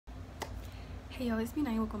Hey y'all, it's me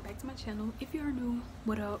Naya. Welcome back to my channel. If you are new,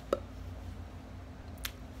 what up?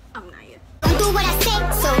 I'm Naya. Don't do what I say,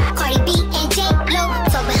 so Cardi B and J Lo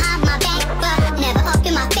talk behind my back, but never up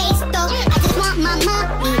in my face though. I just want my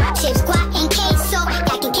money, chips, guac, and queso. I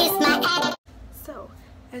can kiss my ass. So,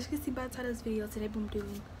 as you can see by the title of this video, today I'm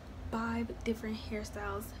doing 5 different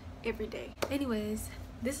hairstyles every day. Anyways,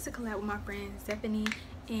 this is a collab with my friend Zephany,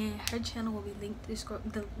 and her channel will be linked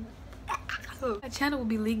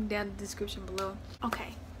down in the description below. Okay,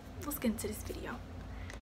 let's get into this video.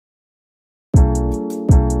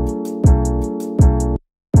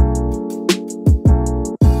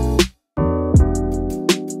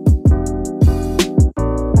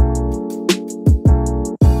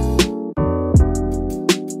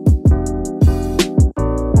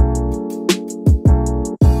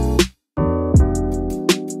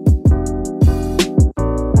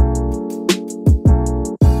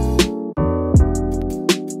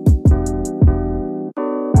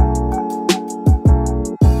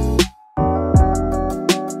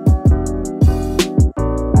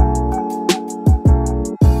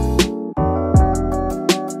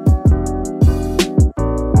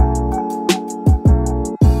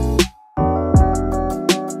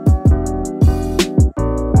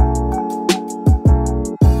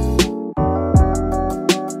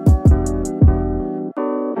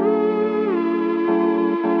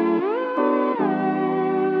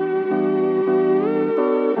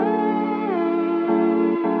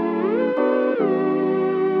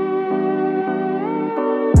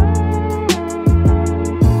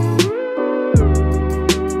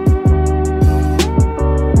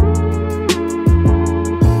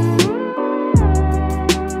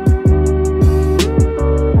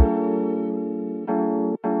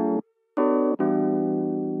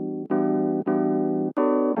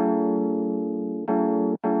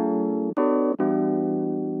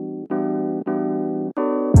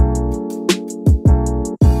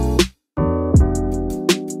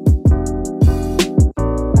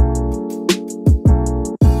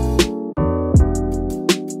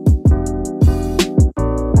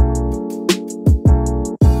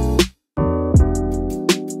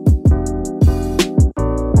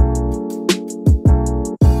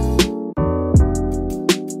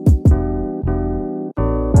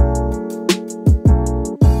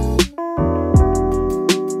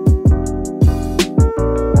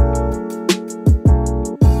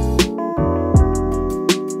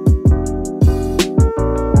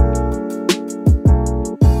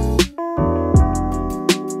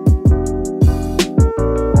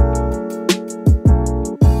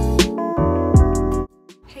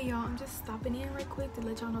 Stopping in right quick to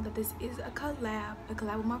let y'all know that this is a collab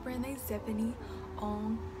with my friend named Zephany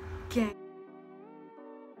on gang.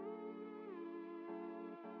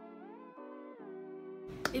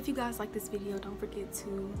 If you guys like this video, don't forget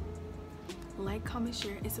to like, comment,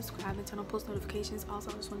 share, and subscribe, and turn on post notifications.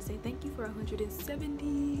 Also, I just want to say thank you for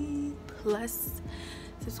 170 plus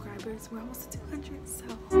subscribers. We're almost at 200, so